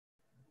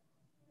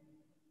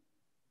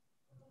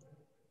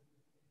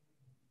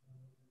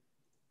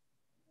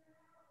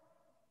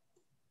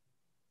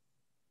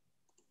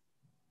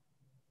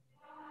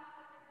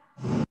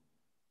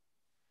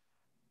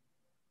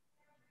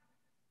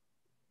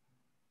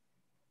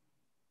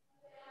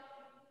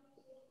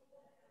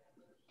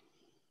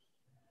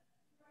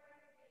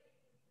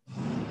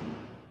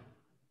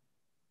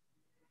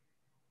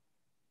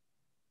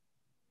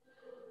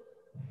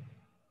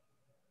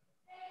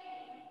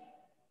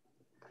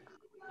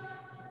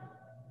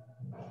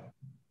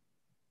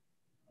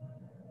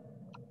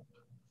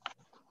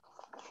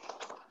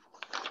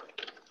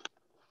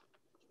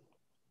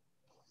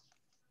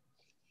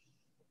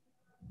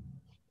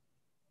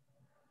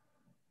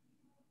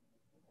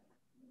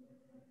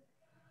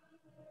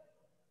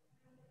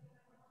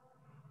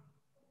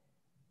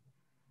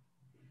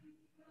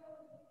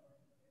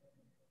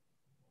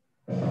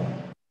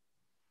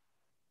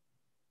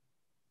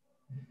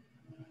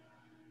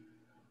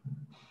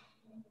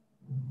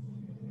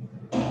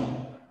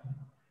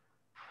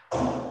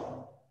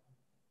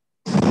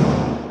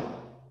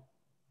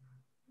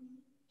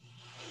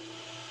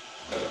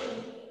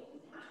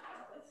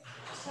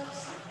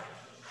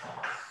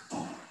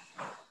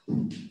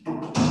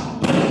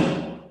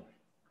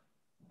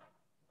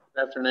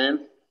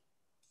Afternoon.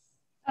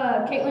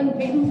 Caitlin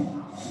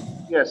Payton.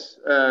 Yes,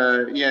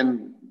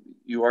 and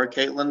you are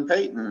Caitlin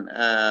Payton.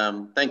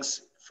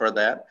 Thanks for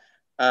that.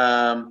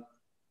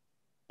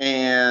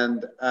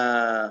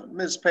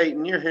 Ms.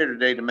 Payton, you're here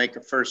today to make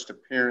a first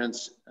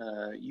appearance.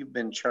 You've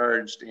been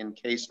charged in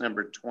case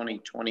number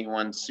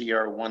 2021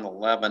 CR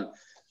 111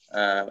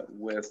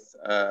 with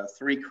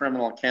 3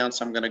 criminal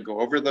counts. I'm going to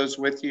go over those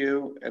with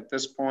you at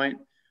this point.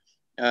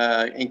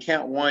 In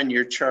count 1,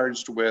 you're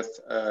charged with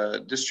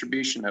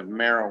distribution of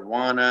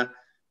marijuana,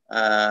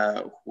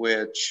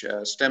 which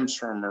stems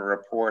from a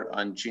report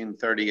on June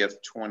 30th,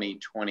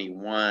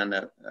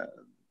 2021.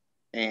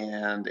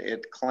 And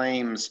it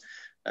claims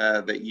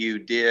that you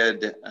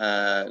did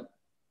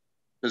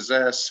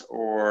possess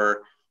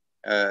or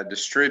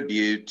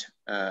distribute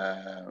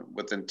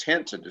with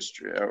intent to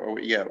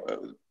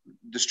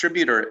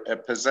distribute or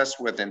possess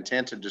with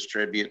intent to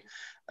distribute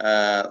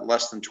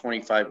less than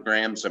 25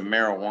 grams of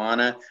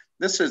marijuana.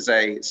 This is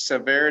a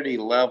severity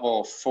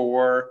level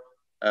 4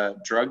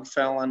 drug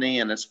felony,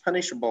 and it's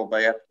punishable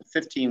by up to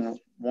 15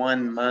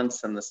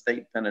 months in the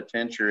state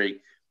penitentiary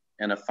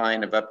and a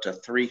fine of up to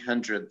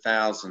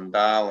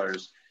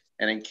 $300,000.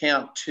 And in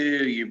count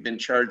 2, you've been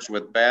charged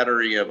with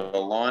battery of a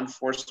law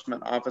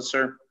enforcement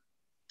officer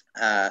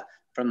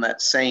from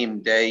that same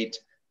date.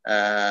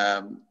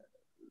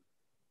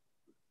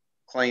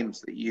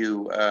 Claims that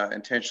you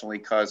intentionally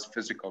caused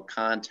physical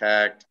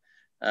contact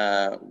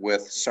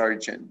with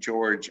Sergeant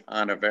George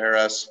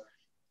Anaveras,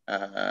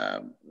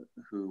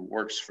 who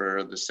works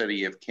for the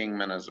city of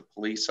Kingman as a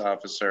police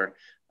officer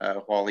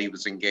while he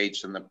was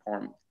engaged in the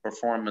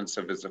performance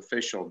of his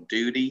official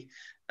duty.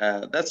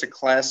 That's a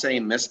Class A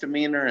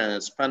misdemeanor, and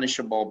it's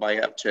punishable by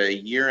up to a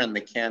year in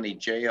the county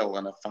jail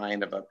and a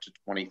fine of up to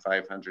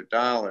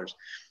 $2,500.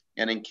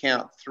 And in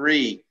count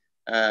 3,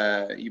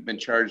 you've been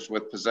charged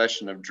with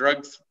possession of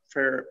drug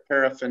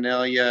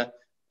paraphernalia,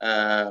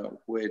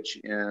 which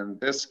in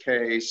this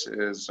case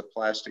is a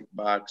plastic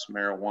box,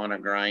 marijuana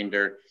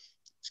grinder,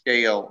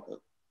 scale,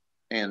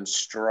 and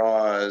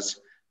straws.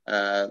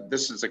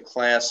 This is a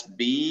Class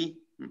B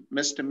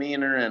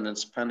misdemeanor, and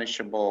it's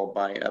punishable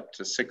by up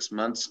to 6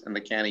 months in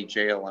the county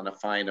jail and a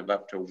fine of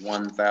up to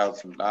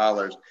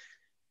 $1,000.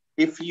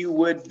 If you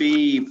would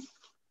be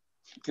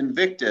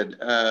convicted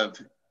of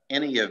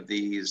any of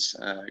these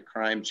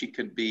crimes, you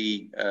could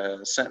be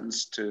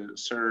sentenced to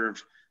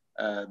serve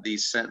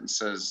these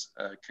sentences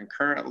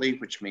concurrently,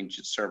 which means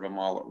you'd serve them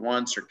all at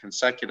once, or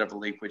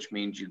consecutively, which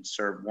means you'd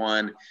serve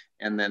one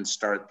and then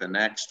start the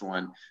next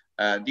one.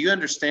 Do you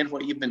understand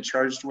what you've been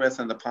charged with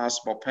and the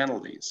possible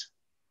penalties?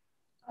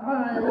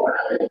 I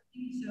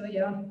think so,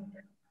 yeah.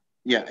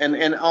 Yeah,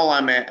 and all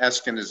I'm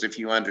asking is if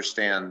you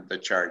understand the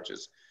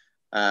charges.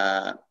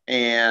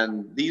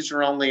 And these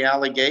are only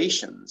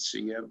allegations. So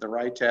you have the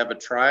right to have a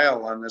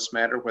trial on this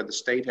matter where the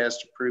state has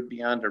to prove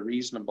beyond a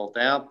reasonable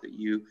doubt that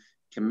you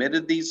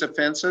committed these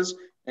offenses,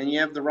 and you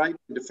have the right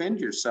to defend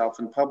yourself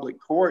in public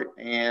court,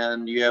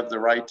 and you have the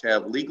right to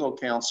have legal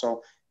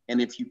counsel. And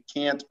if you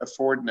can't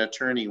afford an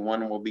attorney,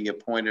 one will be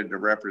appointed to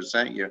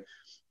represent you.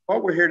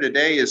 What we're here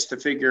today is to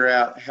figure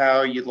out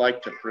how you'd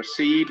like to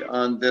proceed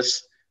on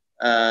this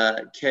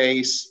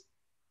case,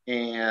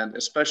 and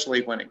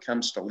especially when it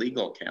comes to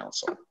legal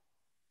counsel.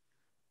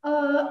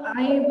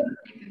 I would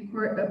like a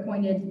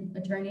court-appointed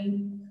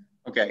attorney.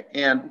 Okay,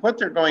 and what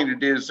they're going to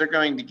do is they're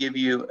going to give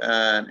you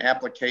an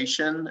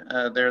application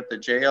there at the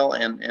jail,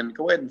 and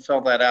go ahead and fill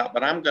that out.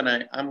 But I'm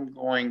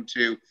going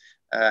to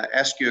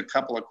ask you a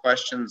couple of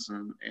questions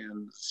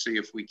and see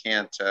if we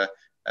can't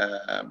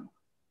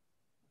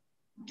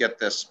get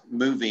this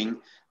moving.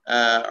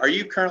 Are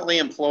you currently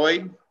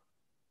employed?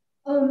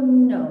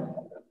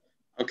 No.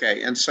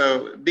 Okay, and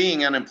so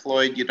being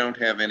unemployed, you don't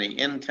have any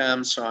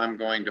income, so I'm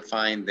going to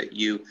find that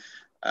you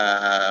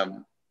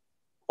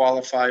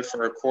qualify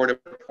for a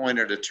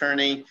court-appointed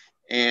attorney,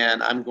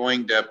 and I'm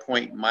going to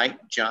appoint Mike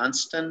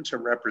Johnston to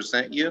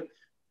represent you.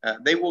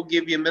 They will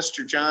give you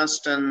Mr.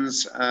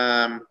 Johnston's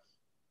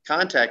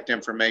contact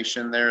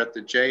information there at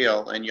the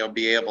jail, and you'll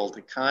be able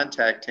to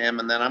contact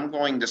him. And then I'm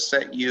going to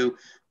set you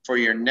for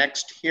your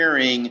next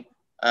hearing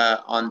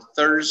on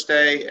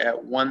Thursday at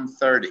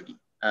 1:30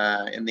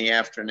 in the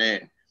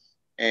afternoon.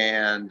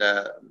 And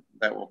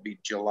that will be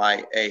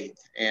July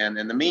 8th. And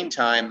in the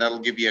meantime, that'll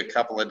give you a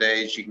couple of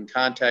days. You can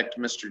contact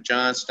Mr.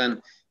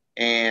 Johnston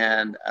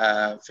and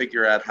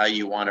figure out how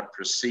you want to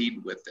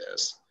proceed with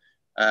this.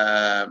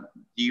 Do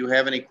you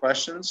have any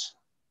questions?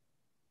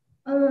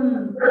 What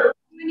do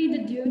we need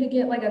to do to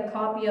get like a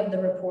copy of the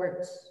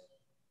reports?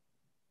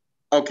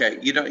 Okay,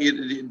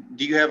 do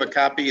you have a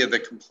copy of the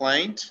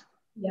complaint?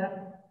 Yeah.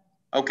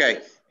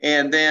 Okay,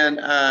 and then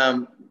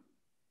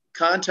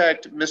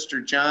contact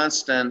Mr.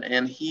 Johnston,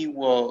 and he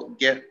will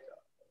get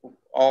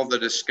all the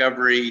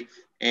discovery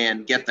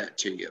and get that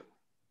to you.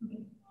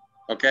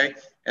 Okay,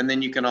 and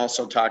then you can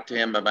also talk to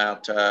him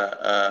about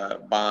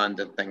bond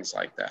and things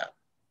like that.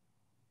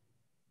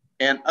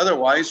 And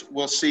otherwise,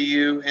 we'll see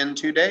you in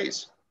 2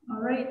 days.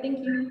 All right, thank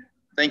you.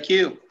 Thank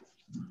you.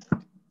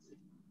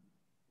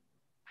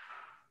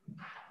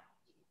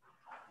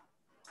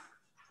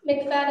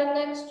 McFadden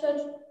next,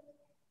 Judge.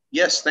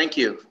 Yes, thank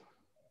you.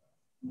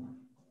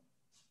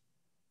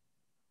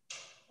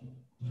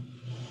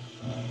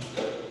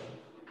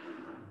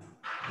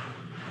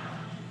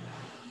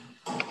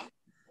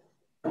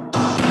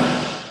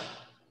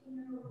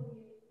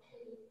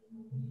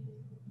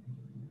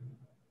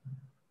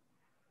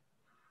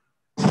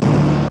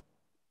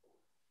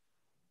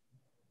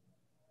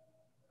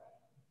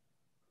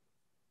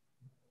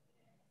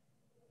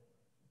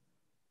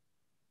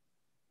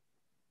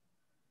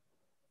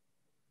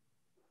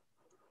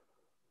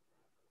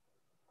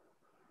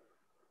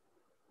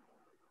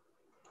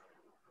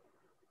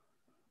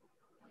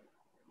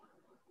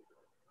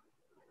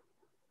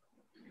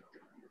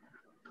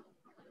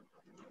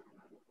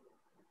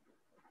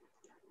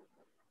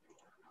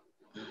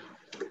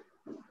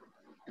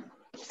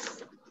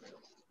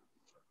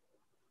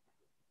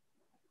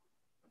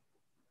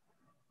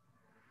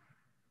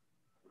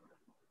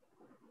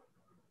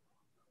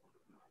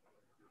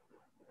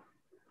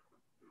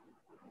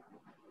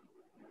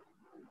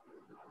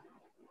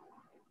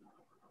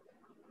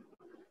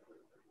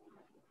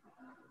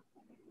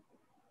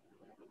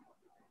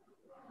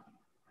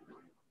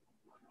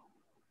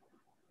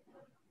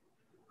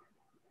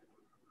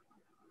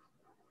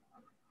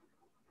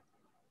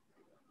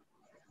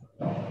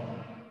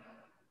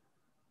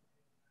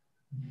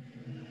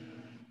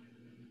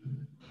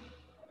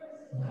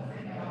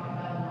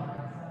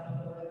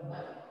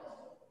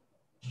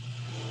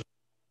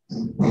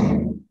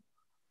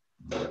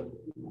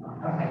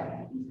 Okay.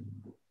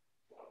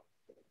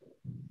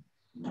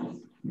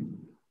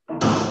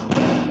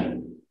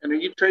 And are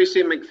you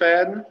Tracy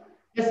McFadden?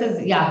 This is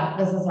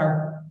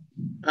her.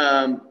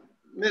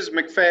 Ms.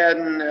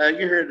 McFadden,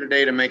 you're here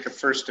today to make a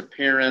first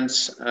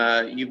appearance.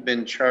 You've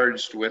been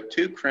charged with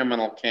 2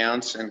 criminal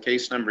counts in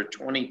case number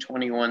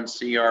 2021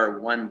 CR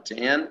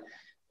 110.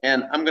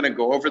 And I'm going to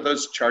go over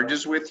those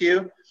charges with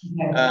you.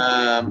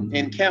 Okay.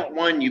 In count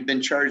 1, you've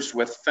been charged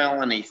with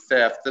felony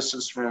theft. This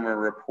is from a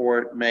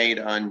report made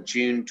on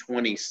June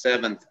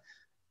 27th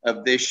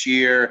of this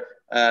year,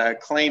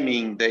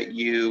 claiming that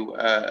you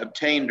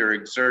obtained or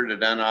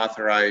exerted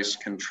unauthorized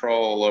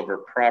control over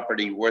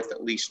property worth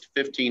at least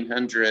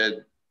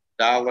 $1,500,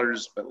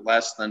 but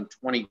less than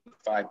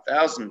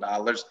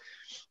 $25,000.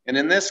 And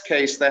in this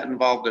case, that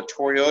involved a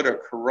Toyota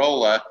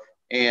Corolla,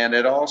 and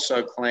it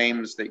also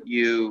claims that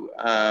you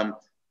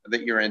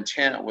that your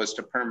intent was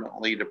to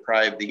permanently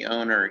deprive the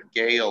owner,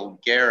 Gail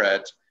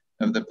Garrett,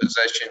 of the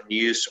possession,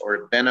 use,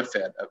 or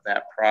benefit of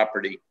that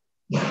property.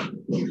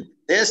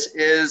 This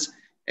is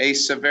a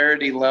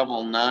severity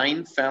level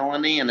 9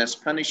 felony and is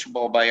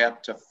punishable by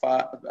up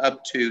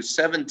to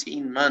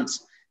 17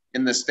 months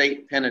in the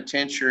state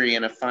penitentiary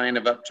and a fine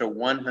of up to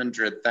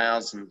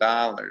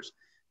 $100,000.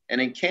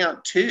 And in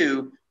count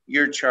 2,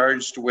 you're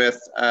charged with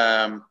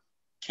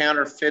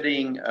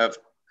counterfeiting of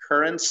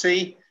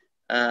currency,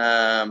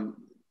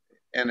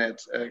 and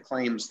it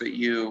claims that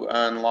you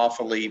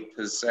unlawfully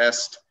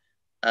possessed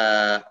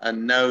a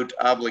note,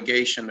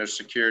 obligation, or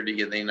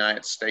security of the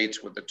United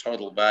States with a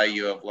total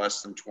value of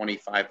less than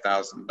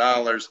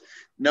 $25,000,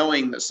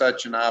 knowing that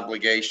such an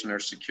obligation or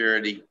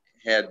security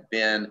had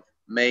been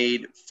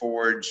made,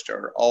 forged,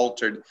 or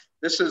altered.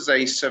 This is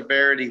a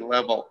severity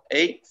level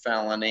 8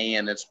 felony,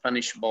 and it's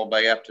punishable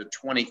by up to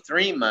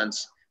 23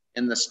 months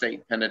in the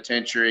state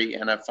penitentiary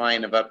and a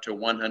fine of up to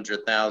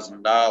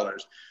 $100,000.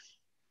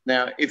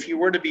 Now, if you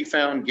were to be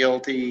found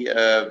guilty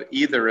of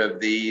either of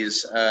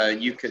these,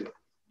 you could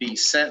be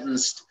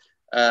sentenced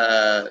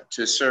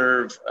to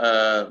serve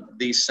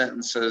these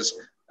sentences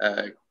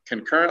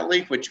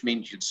concurrently, which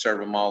means you'd serve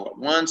them all at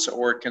once,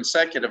 or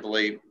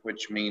consecutively,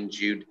 which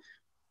means you'd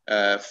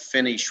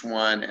finish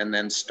one and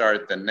then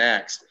start the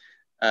next.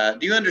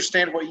 Do you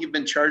understand what you've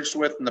been charged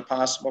with and the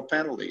possible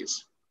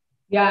penalties?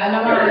 Yeah, and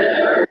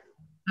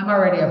I'm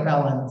already a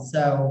felon,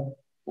 so.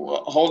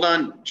 Well, hold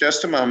on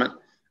just a moment.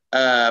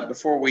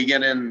 Before we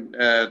get in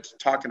to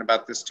talking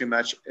about this too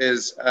much,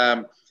 is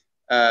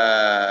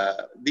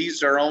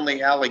these are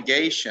only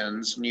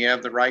allegations, and you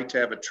have the right to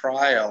have a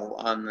trial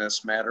on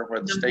this matter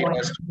where the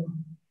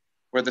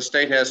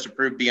state has to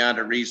prove beyond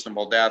a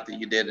reasonable doubt that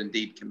you did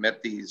indeed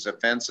commit these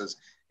offenses.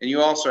 And you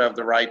also have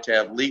the right to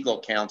have legal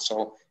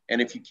counsel. And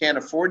if you can't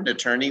afford an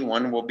attorney,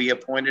 one will be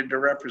appointed to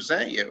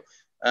represent you.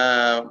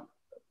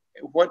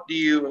 What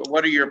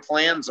are your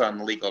plans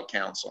on legal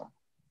counsel?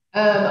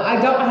 I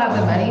don't have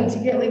the money to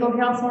get legal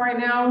counsel right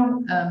now.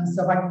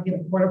 So if I could get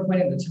a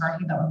court-appointed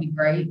attorney, that would be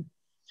great.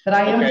 But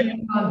I am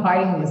planning on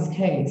fighting this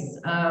case.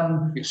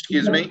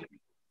 Excuse me?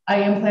 I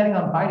am planning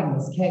on fighting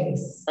this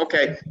case.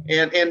 Okay,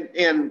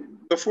 and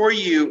before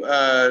you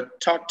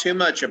talk too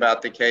much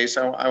about the case,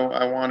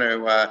 I want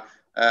to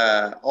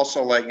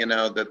also let you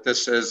know that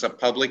this is a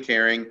public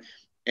hearing,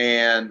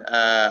 and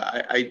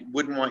I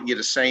wouldn't want you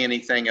to say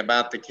anything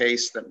about the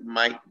case that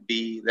might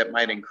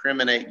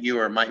incriminate you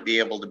or might be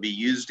able to be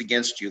used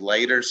against you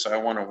later. So I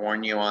want to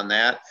warn you on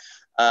that.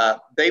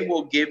 They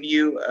will give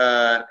you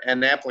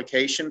an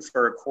application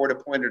for a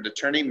court-appointed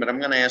attorney, but I'm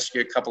going to ask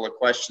you a couple of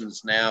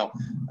questions now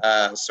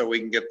so we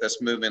can get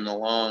this moving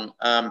along.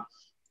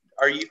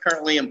 are you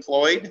currently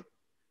employed?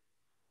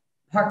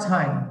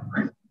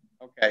 Part-time.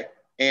 Okay.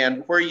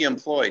 And where are you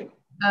employed?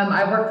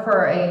 I work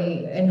for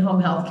a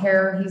in-home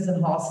healthcare. He's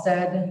in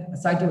Halstead.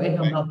 So I do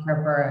in-home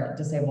healthcare for a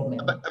disabled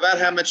man. About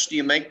how much do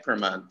you make per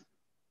month?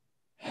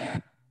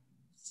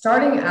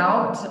 Starting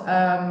out,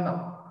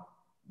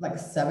 like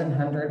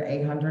 700,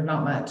 800,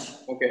 not much.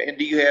 Okay. And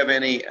do you have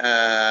any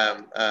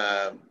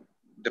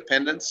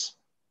dependents?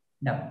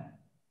 No.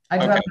 I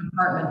do have an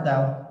apartment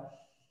though.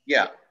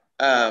 Yeah.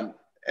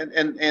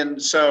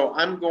 And so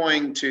I'm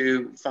going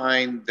to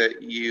find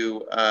that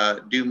you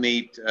do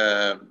meet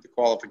the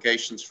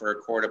qualifications for a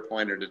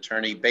court-appointed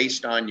attorney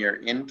based on your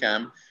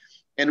income.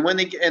 And when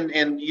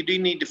and you do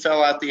need to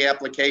fill out the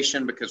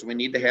application because we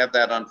need to have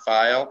that on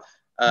file.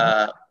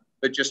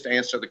 But just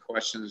answer the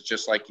questions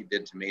just like you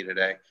did to me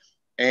today.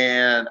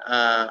 And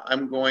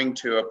I'm going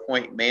to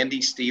appoint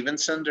Mandy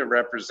Stevenson to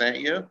represent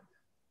you.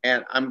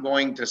 And I'm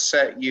going to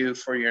set you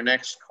for your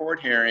next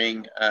court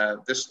hearing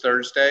this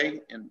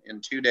Thursday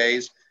in 2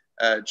 days,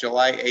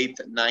 July 8th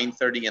at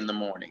 9:30 in the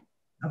morning.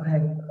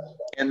 Okay.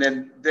 And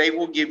then they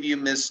will give you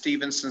Ms.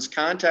 Stevenson's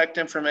contact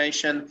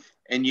information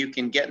and you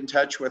can get in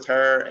touch with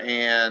her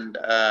and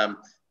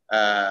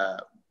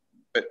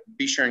but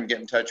be sure and get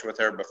in touch with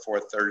her before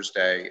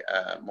Thursday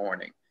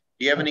morning.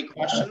 Do you have any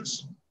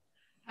questions?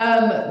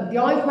 The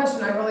only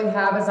question I really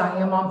have is I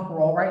am on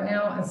parole right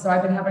now. And so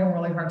I've been having a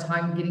really hard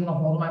time getting a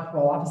hold of my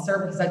parole officer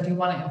because I do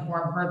want to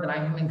inform her that I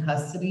am in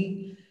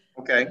custody.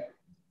 Okay.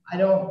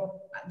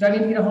 Do I need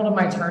to get a hold of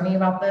my attorney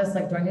about this?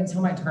 Like, do I need to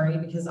tell my attorney?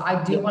 Because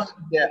I do want to.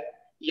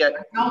 Yeah.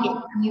 I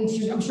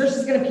mean, I'm sure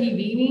she's going to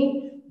PV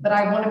me, but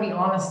I want to be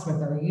honest with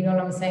her. You know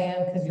what I'm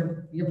saying? Because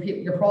your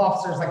parole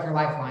officer is like your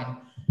lifeline.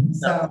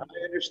 So no,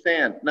 I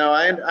understand. No,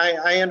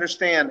 I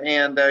understand.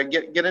 And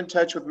get in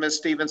touch with Ms.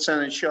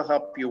 Stevenson and she'll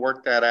help you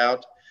work that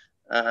out.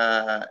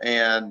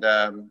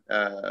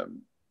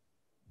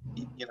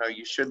 You know,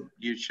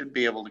 you should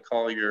be able to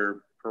call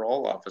your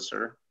parole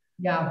officer.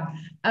 Yeah.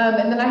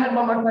 And then I had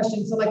one more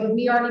question. So like with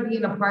me already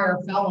being a prior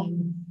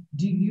felon,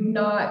 do you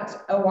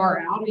not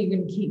OR out? Are you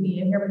going to keep me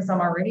in here because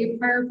I'm already a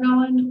prior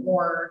felon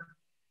or?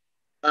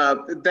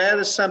 That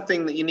is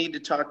something that you need to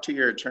talk to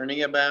your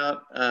attorney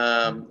about.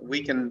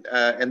 We can,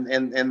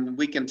 and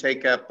we can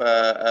take up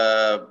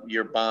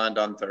your bond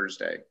on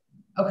Thursday.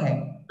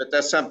 Okay. But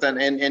that's something,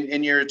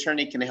 and your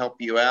attorney can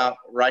help you out.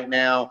 Right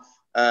now,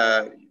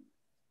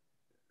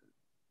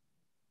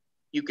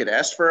 you could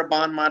ask for a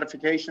bond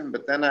modification,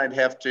 but then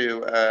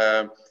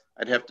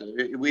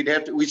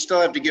we'd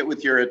still have to get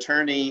with your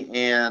attorney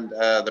and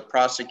the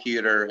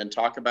prosecutor and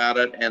talk about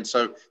it. And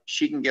so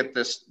she can get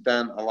this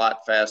done a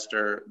lot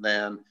faster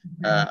than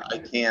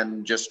I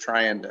can just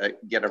try and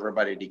get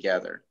everybody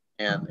together.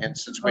 And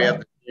since we have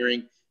the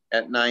hearing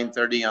at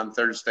 9:30 on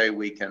Thursday,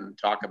 we can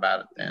talk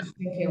about it then.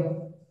 Thank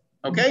you.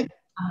 Okay.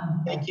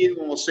 Thank you.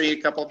 And we'll see you in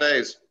a couple of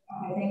days.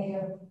 Okay, thank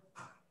you.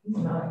 He's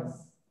nice.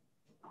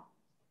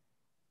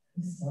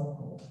 He's so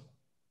cool.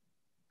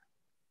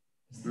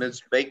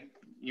 Ms. Baker,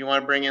 you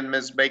want to bring in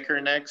Ms. Baker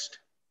next?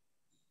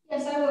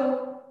 Yes, I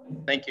will.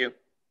 Thank you.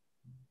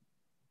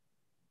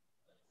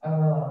 I wear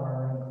a lot of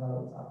wearing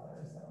clothes out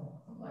there, so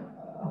I'm like,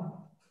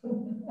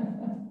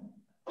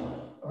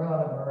 I wear a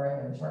lot of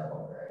wearing and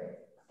charcoal gray.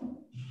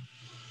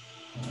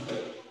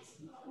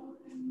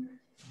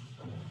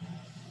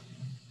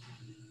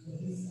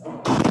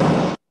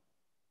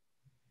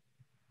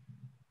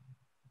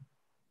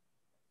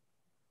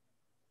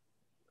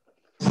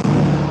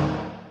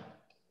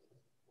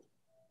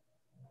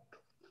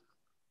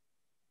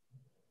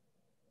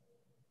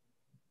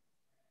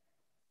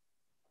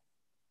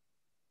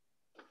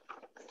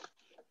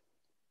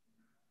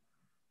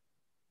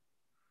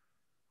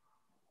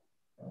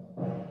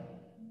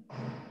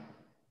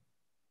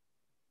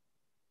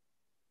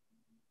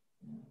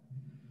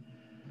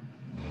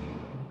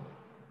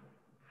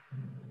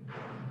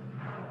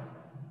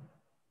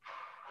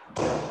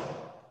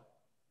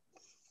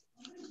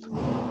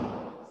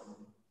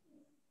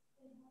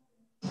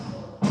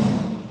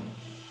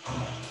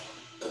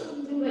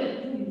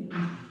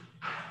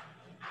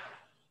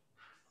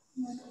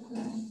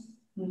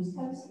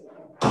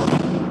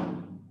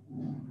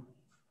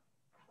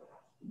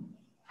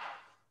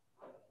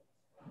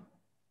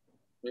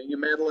 Are you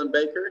Madeline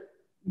Baker?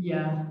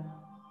 Yeah.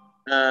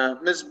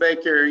 Ms.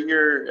 Baker,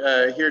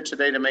 you're here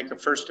today to make a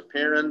first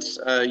appearance.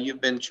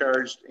 You've been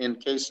charged in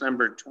case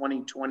number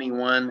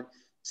 2021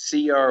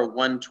 CR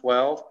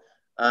 112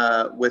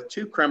 with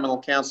 2 criminal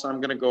counts.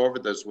 I'm going to go over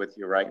those with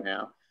you right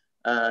now.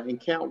 In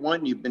count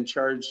 1, you've been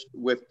charged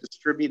with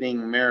distributing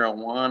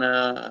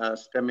marijuana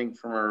stemming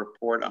from a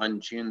report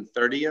on June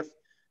 30th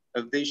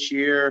of this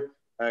year,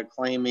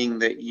 claiming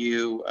that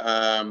you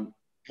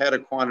had a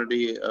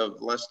quantity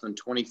of less than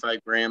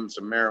 25 grams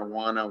of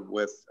marijuana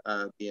with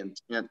the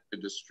intent to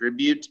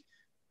distribute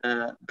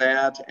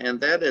that. And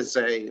that is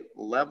a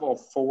level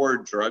 4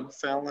 drug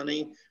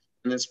felony,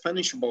 and it's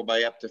punishable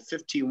by up to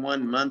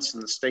 51 months in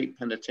the state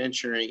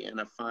penitentiary and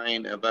a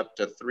fine of up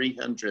to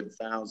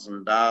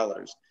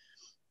 $300,000.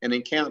 And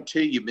in count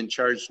 2, you've been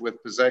charged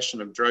with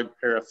possession of drug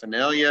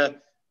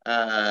paraphernalia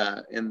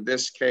In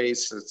this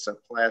case, it's a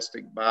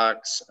plastic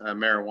box,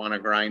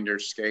 marijuana grinder,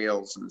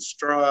 scales, and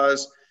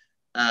straws.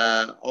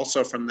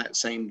 Also from that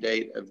same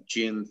date of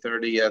June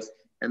 30th.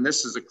 And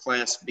this is a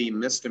Class B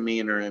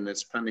misdemeanor, and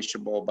it's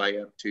punishable by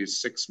up to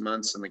 6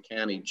 months in the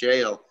county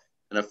jail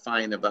and a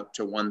fine of up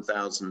to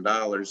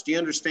 $1,000. Do you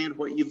understand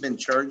what you've been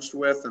charged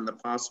with and the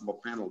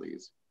possible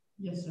penalties?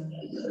 Yes, sir.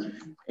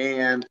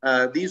 And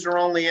these are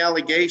only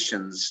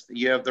allegations.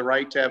 You have the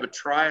right to have a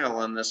trial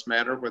on this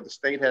matter where the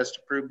state has to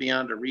prove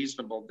beyond a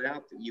reasonable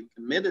doubt that you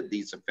committed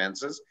these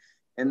offenses,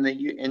 and that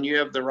you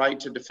have the right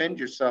to defend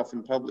yourself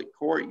in public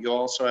court. You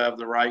also have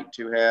the right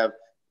to have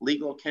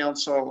legal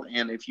counsel,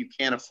 and if you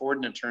can't afford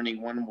an attorney,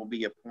 one will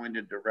be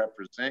appointed to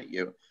represent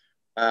you.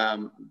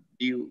 Do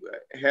you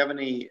have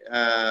any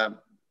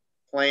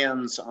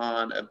plans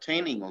on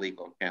obtaining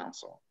legal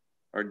counsel,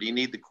 or do you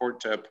need the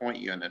court to appoint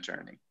you an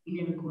attorney?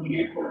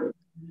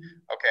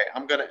 Okay,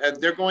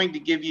 they're going to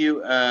give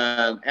you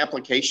an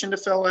application to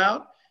fill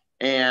out,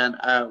 and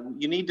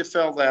you need to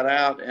fill that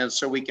out, and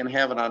so we can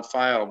have it on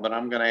file. But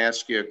I'm going to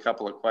ask you a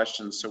couple of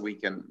questions so we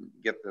can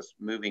get this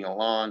moving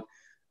along.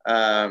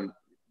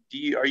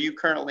 Are you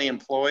currently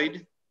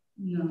employed?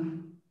 No.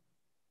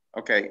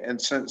 Okay, and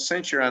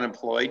since you're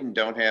unemployed and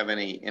don't have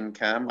any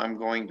income, I'm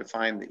going to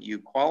find that you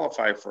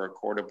qualify for a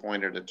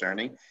court-appointed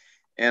attorney,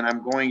 and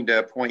I'm going to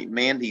appoint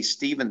Mandy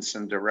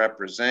Stevenson to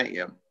represent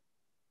you.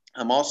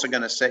 I'm also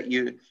going to set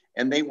you,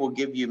 and they will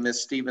give you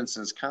Ms.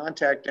 Stevenson's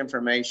contact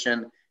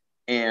information,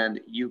 and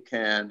you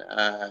can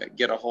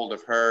get a hold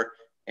of her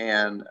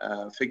and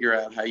figure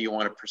out how you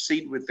want to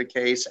proceed with the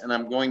case. And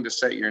I'm going to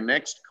set your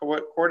next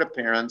court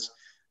appearance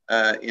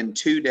in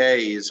 2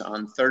 days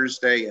on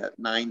Thursday at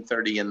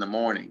 9:30 in the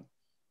morning.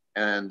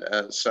 And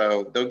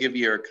so they'll give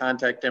you her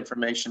contact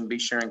information. Be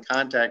sure and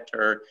contact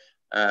her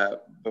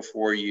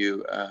before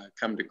you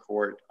come to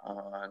court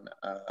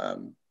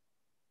on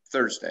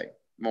Thursday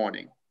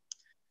morning.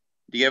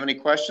 Do you have any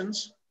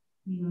questions?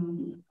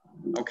 No.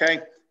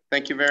 Okay,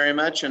 thank you very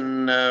much,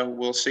 and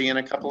we'll see you in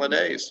a couple of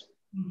days.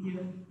 Thank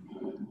you.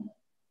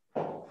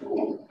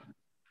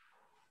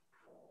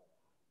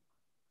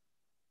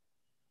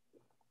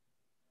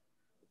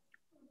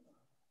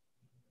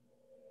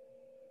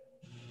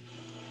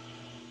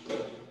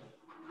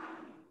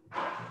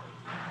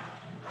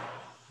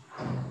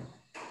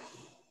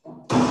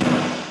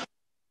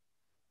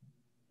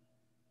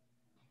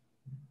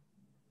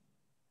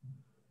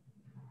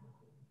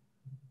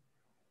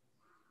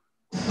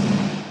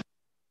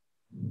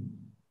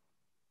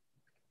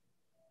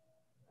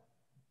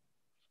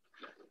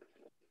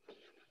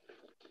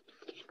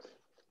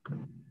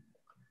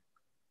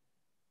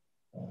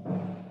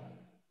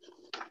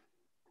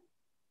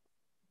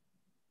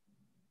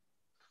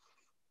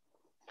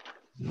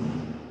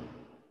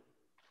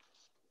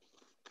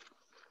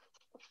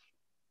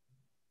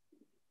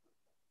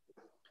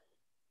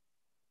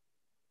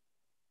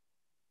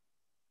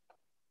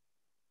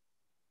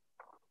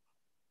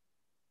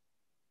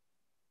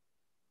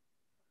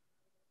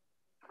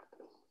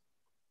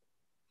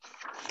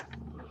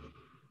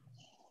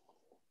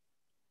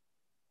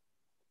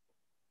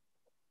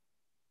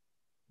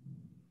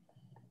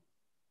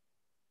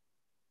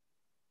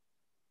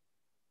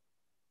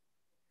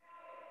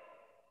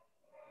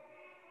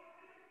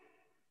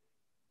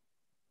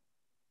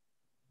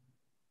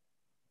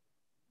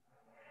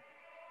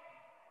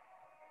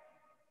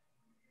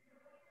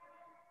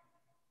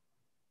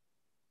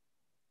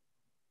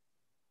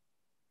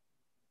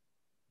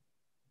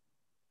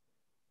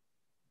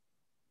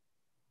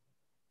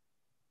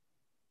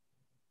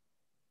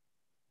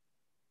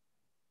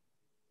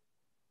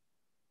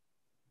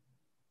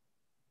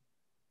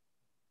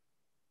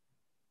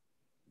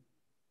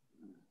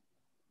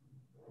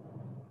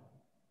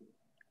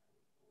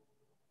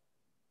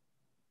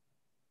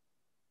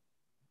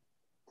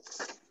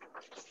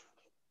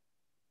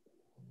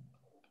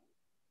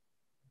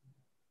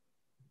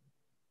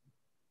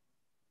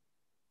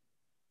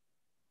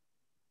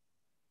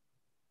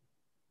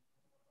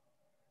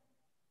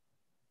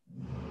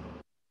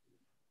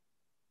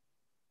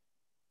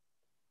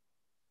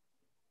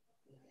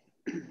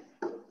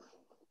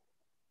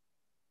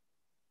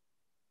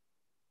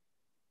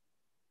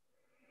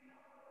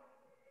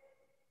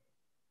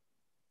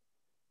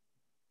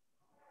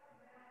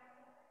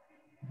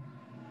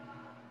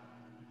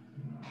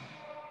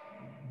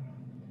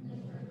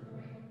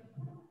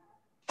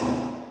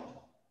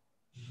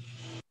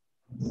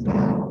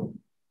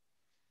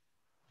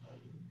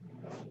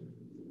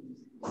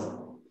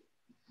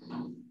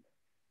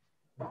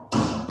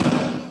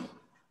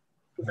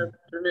 Good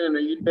afternoon. Are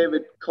you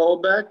David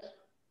Colbeck?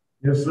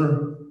 Yes,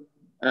 sir.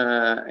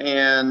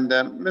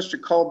 Mr.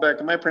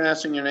 Colbeck, am I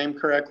pronouncing your name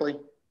correctly?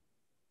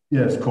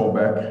 Yes,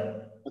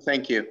 Colbeck.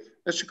 Thank you.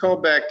 Mr.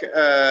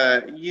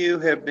 Colbeck, you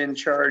have been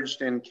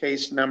charged in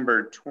case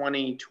number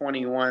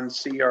 2021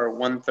 CR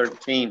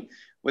 113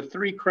 with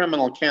 3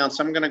 criminal counts.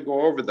 I'm going to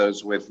go over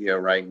those with you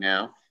right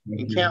now.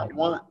 In count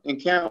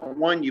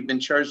one, you've been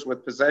charged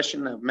with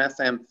possession of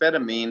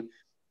methamphetamine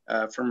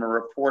from a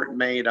report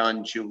made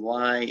on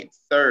July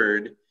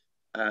 3rd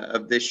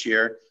of this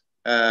year,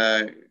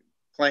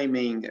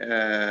 claiming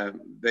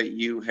that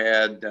you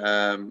had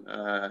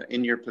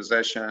in your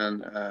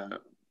possession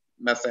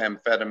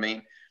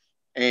methamphetamine.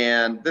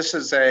 And this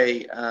is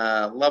a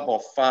level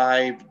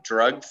 5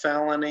 drug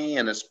felony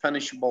and is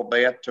punishable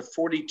by up to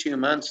 42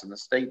 months in the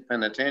state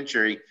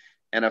penitentiary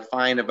and a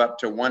fine of up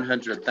to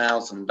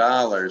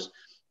 $100,000.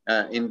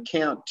 In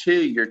count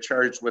 2, you're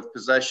charged with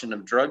possession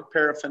of drug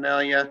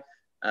paraphernalia.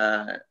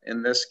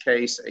 In this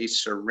case, a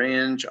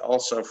syringe,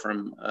 also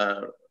from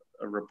a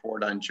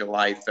report on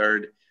July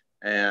 3rd,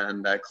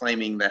 and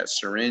claiming that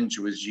syringe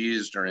was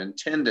used or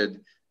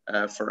intended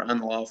for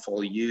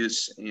unlawful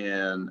use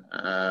in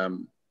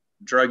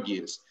drug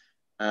use.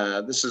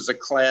 This is a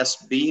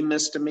Class B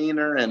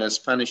misdemeanor and is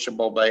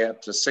punishable by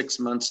up to 6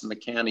 months in the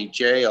county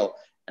jail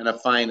and a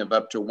fine of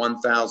up to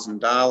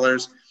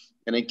 $1,000.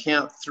 And in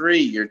count 3,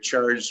 you're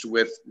charged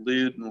with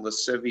lewd and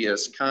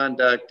lascivious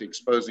conduct,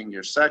 exposing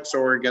your sex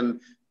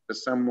organ to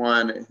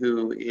someone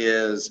who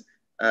is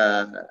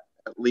at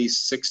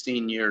least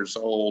 16 years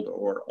old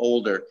or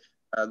older.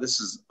 This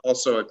is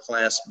also a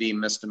Class B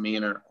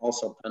misdemeanor,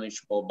 also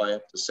punishable by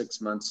up to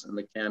 6 months in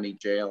the county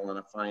jail and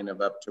a fine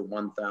of up to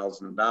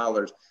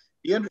 $1,000. Do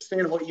you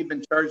understand what you've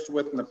been charged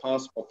with and the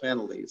possible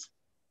penalties?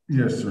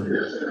 Yes,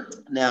 sir.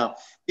 Now,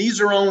 these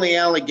are only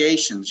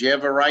allegations. You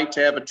have a right to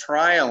have a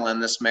trial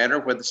on this matter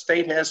where the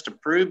state has to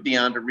prove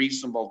beyond a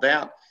reasonable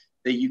doubt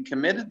that you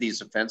committed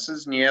these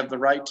offenses, and you have the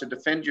right to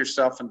defend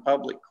yourself in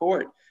public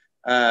court.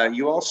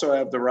 You also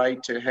have the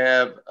right to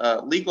have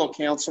legal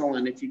counsel,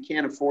 and if you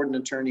can't afford an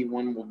attorney,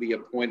 one will be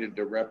appointed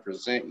to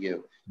represent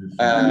you.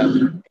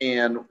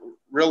 And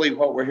really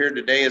what we're here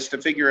today is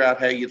to figure out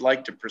how you'd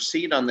like to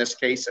proceed on this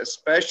case,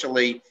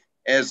 especially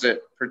as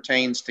it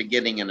pertains to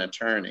getting an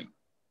attorney.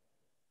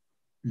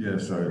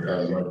 Yes,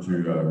 I'd like to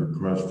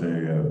request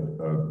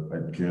I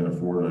can't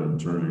afford an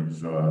attorney,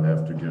 so I'd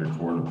have to get a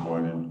court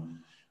appointed.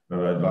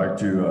 But I'd like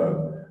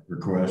to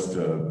request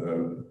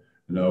an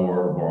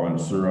OR bond.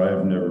 Sir, I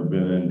have never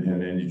been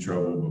in any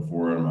trouble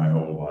before in my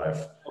whole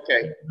life.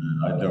 Okay.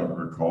 And I don't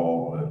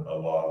recall a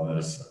lot of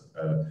this.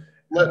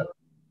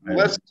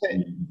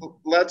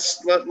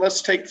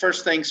 Let's take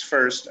first things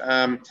first.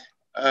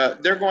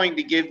 They're going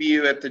to give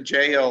you at the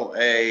jail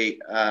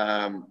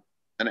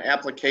an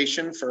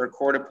application for a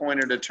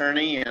court-appointed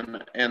attorney,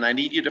 and I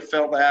need you to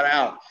fill that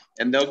out,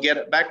 and they'll get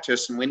it back to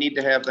us, and we need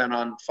to have that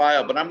on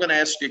file. But I'm going to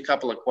ask you a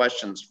couple of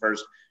questions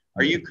first.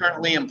 Are you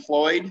currently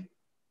employed?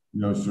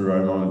 No, sir.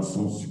 I'm on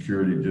Social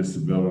Security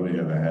disability,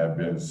 and I have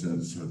been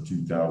since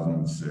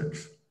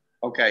 2006.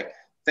 Okay.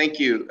 Thank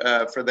you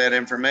for that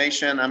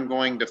information. I'm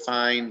going to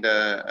find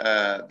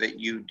that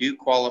you do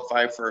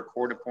qualify for a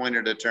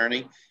court-appointed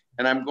attorney,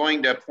 and I'm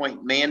going to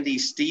appoint Mandy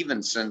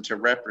Stevenson to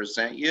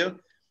represent you.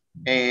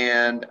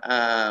 And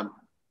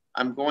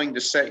I'm going to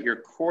set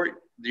your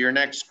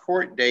next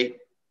court date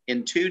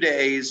in 2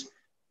 days,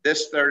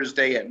 this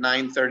Thursday at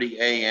 9:30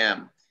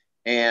 a.m.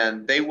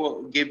 And they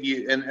will give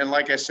you, and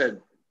like I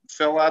said,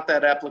 fill out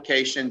that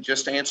application,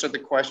 just answer the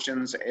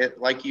questions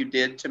like you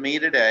did to me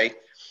today.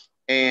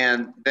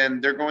 And then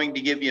they're going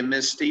to give you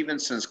Ms.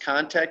 Stevenson's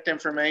contact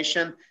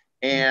information.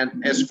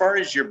 And as far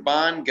as your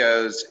bond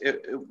goes,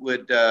 it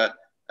would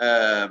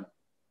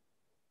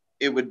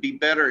be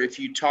better if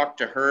you talk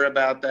to her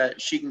about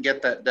that. She can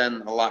get that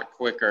done a lot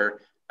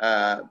quicker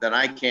than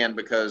I can,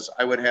 because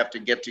I would have to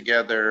get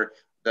together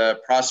the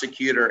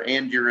prosecutor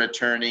and your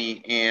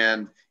attorney,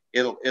 and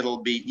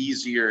it'll be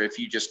easier if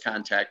you just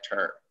contact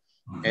her.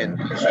 Okay. And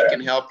she can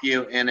help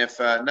you. And if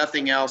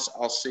nothing else,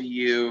 I'll see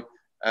you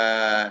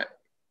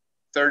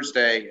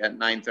Thursday at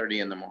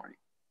 9:30 in the morning.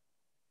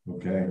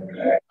 Okay.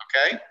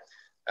 Okay.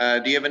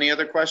 Do you have any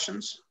other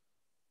questions?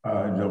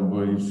 I don't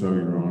believe so,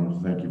 Your Honor.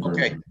 Thank you very much.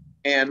 Okay.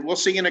 And we'll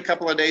see you in a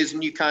couple of days,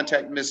 and you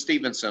contact Ms.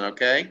 Stevenson,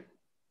 okay?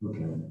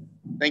 Okay.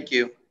 Thank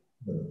you.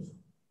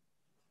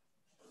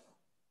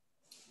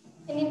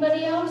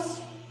 Anybody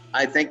else?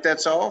 I think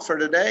that's all for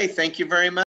today. Thank you very much.